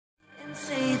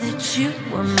you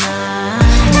were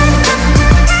mine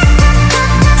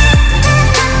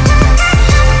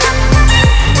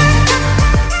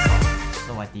ส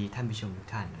วัสดีท่านผู้ชมทุก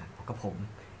ท่านนะพบกับผม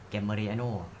เกมเมอริอาโ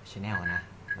น่ชาแนลนะ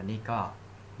วันนี้ก็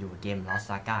อยู่เกม Lost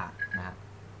Saga นะครับ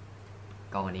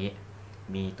ก็วันนี้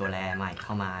มีตัวแรใหม่เข้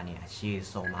ามาเนี่ยชื่อ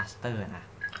Soul Master นะ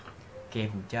เกม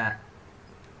ผมจะ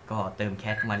ก็เติมแค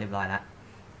สเข้ามาเรียบร้อยแล้ว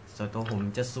ส่วนตัวผม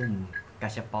จะซุ่มกา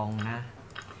ชาปองนะ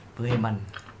เพื่อให้มัน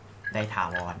ได้ถา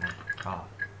วรนะก็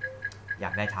อยา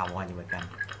กได้ถาวรอยู่เหมือนกัน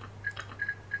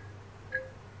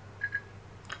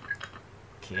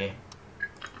โอเค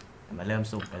มาเริ่ม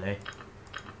สุ่มไปเลย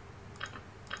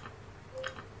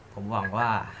ผมหวังว่า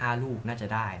5 ลูกน่าจะ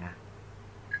ได้นะ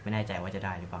ไม่แน่ใจว่าจะไ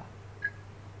ด้หรือเปล่า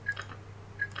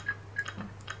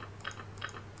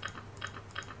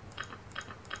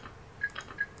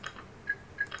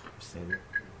ซื้อ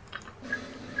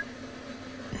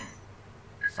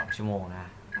2 ชั่วโมงนะ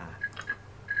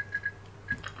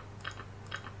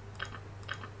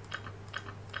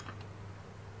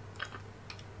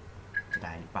จะไ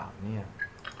ด้หรือเปล่าเนี่ย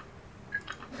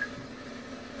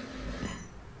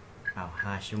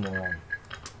5 ชั่วโมง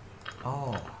อ้อ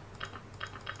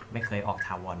ไม่เคยออกถ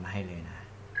าวรมาให้เลยนะ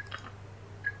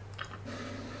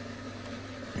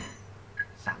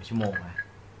3 ชั่วโมงอะ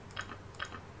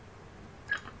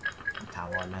ถา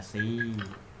วรมาสิ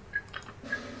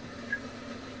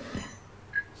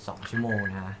2 ชั่วโมง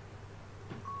นะ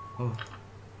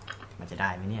มันจะได้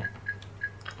ไหมเนี่ย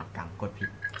กำกดผิ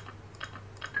ด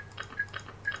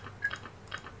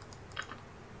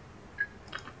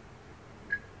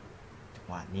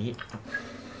วันนี้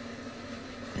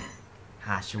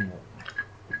5 ชั่วโมงนะ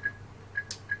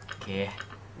โอเค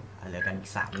เหลือกันอีก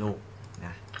3 ลูกน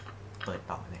ะเปิด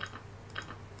ต่อเลย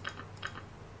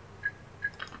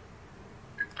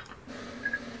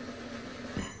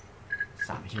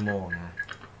3 ชั่วโมงนะ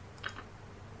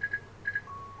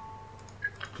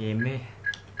เกม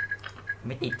ไ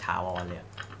ม่ติดถาวรเลย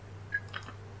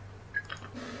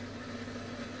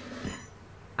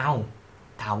เอ้า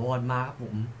ถาวรมาครับผ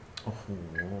มโอ้โห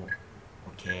โอ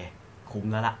เคคุ้ม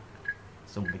แล้วล่ะ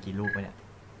สุ่มไปกี่ลูกไปเนี่ย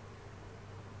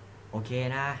โอเค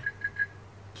นะ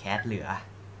แคสเหลือ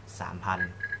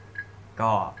 3,000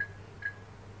 ก็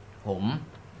ผม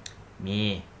มี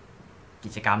กิ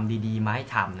จกรรมดีๆมาให้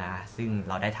ทำนะซึ่งเ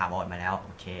ราได้ถาวรมาแล้วโอ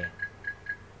เค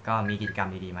ก็มีกิจกรรม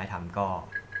ดีๆมาให้ทำก็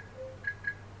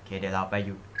โอเคเดี๋ยวเราไปอ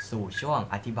ยู่สู่ช่วง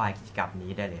อธิบายกิจกรรม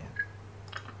นี้ได้เลย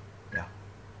เ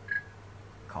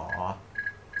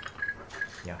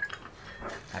ดี๋ยว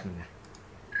แป๊บนึงนะ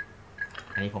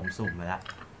อันนี้ผมสุ่มมาแล้ว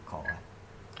ขอ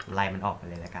ไล่มันออกไป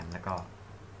เลยแล้วกันแล้วก็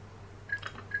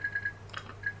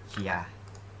เคลียร์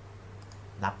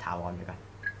รับถาวรไปก่อน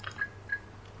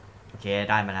โอเค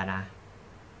ได้มาแล้วนะ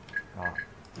ก็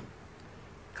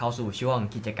เข้าสู่ช่วง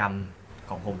กิจกรรม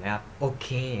ของผมนะครับโอเค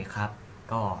ครับ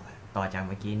ก็ต่อจากเ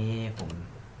มื่อกี้นี้ผม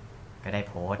ก็ได้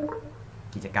โพสต์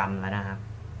กิจกรรมแล้วนะครับ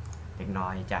เล็กน้อ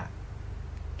ยจาก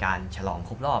การฉลองค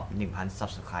รบรอบ 1,000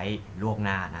 Subscribe ล่วงห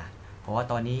น้านะเพราะว่า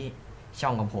ตอนนี้ช่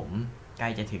องของผมใกล้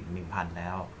จะถึง 1,000 แล้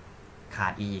วขา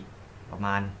ดอีกประม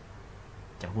าณ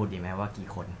จะพูดดีไหมว่ากี่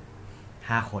คน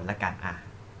5 คนละกัน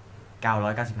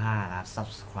995นะครับ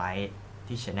Subscribe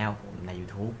ที่ Channel ผมใน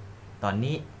YouTube ตอน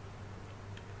นี้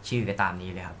ชื่อก็ตามนี้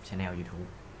เลยครับ Channel YouTube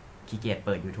ขี้เกียจเ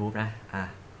ปิด YouTube นะ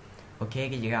โอเค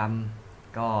กิจกรรม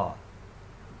ก็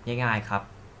ง่ายๆครับ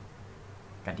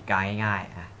กติกาง่าย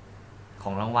ๆข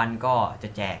องรางวัลก็จะ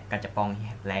แจกกระจะปอง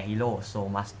แรฮีโร่โซ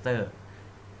มาสเตอร์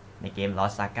ในเกม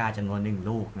Lost Saga จำนวน1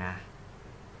 ลูกนะ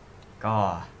ก็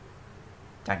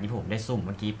จากที่ผมได้สุ่มเ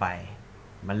มื่อกี้ไป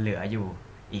มันเหลืออยู่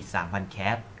อีก 3,000 แค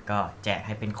สก็แจกใ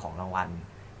ห้เป็นของรางวัล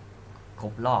คร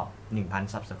บรอบ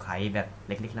 1,000 Subscribe แบบ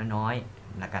เล็กๆน้อย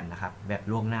ๆละกันนะครับแบบ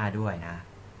ล่วงหน้าด้วยนะ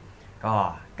ก็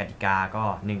กติกาก็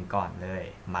1ก่อนเลย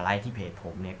มาไลค์ที่เพจผ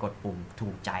มเนี่ยกดปุ่มถู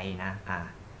กใจนะ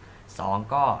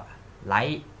2ก็ไล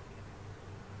ค์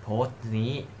โพสต์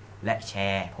นี้และแช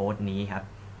ร์โพสต์นี้ครับ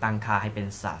ตั้งค่าให้เป็น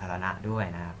สาธารณะด้วย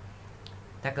นะครับ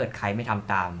ถ้าเกิดใครไม่ท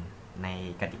ำตามใน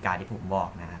กติกาที่ผมบอก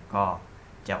นะก็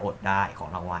จะอดได้ของ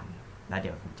รางวัลแล้วเ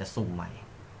ดี๋ยวผมจะสุ่มใหม่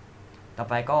ต่อ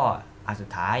ไปก็อันสุด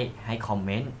ท้ายให้คอมเม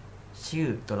นต์ชื่อ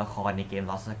ตัวละครในเกม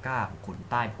Lost Saga ของคุณ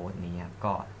ใต้โพสต์นี้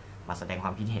ก็มาแสดงคว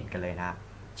ามคิดเห็นกันเลยนะ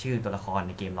ชื่อตัวละครใ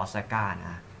นเกม Lost Saga น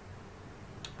ะ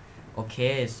โอเค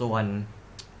ส่วน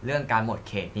เรื่องการหมด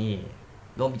เขตนี่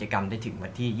ร่วมกิจกรรมได้ถึงวั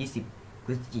นที่20 พ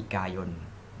ฤศจิกายน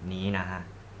นี้นะฮะ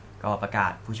ก็ประกา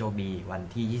ศผู้โชคดีวัน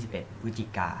ที่21 พฤศจิ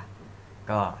กา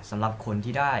ก็สำหรับคน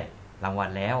ที่ได้รางวัล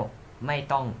แล้วไม่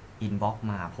ต้องอินบ็อกซ์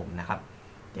มาผมนะครับ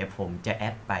เดี๋ยวผมจะแอ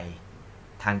ดไป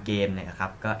ทางเกมเนี่ยนะครั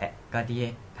บก็ที่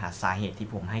หาสาเหตุที่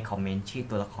ผมให้คอมเมนต์ชื่อ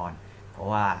ตัวละครเพราะ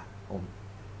ว่าผม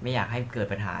ไม่อยากให้เกิด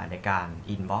ปัญหาในการ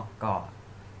อินบ็อกซ์ก็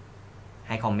ใ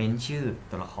ห้คอมเมนต์ชื่อ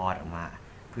ตัวละครออกมา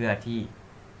เพื่อที่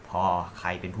พอใคร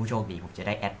เป็นผู้โชคดีผมจะไ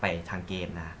ด้แอดไปทางเกม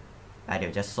นะแล้วเดี๋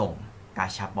ยวจะส่งกา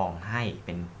ชาปองให้เ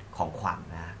ป็นของขวัญ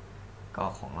นะก็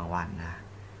ของรางวัลนะ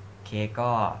โอเค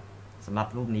ก็สำหรับ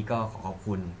รูปนี้ก็ขอบ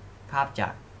คุณภาพจา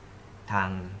กทาง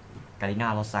การีนา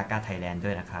Lost Saga Thailand ด้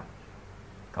วยนะครับ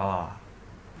ก็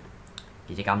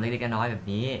กิจกรรมเล็กๆน้อยๆแบบ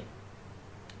นี้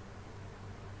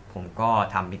ผมก็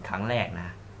ทำเป็นครั้งแรกนะ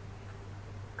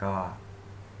ก็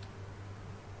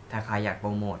ถ้าใครอยากโปร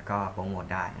โมทก็โปรโมท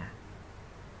ได้นะ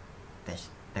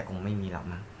แต่คงไม่มีหรอก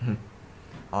มั้ง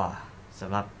ส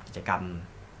ำหรับกิจกรรม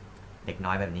เด็กน้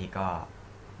อยแบบนี้ก็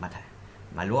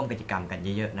มาร่วมกิจกรรมกัน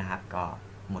เยอะๆนะครับก็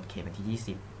หมดเขตวันที่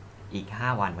20อีก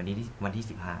5วันวันที่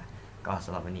15ก็ส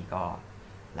ำหรับวันนี้ก็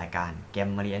รายการเกม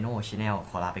มาริโอ Channel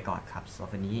ขอลาไปก่อนครับสำหรั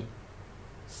บวันนี้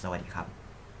สวัสดีครับ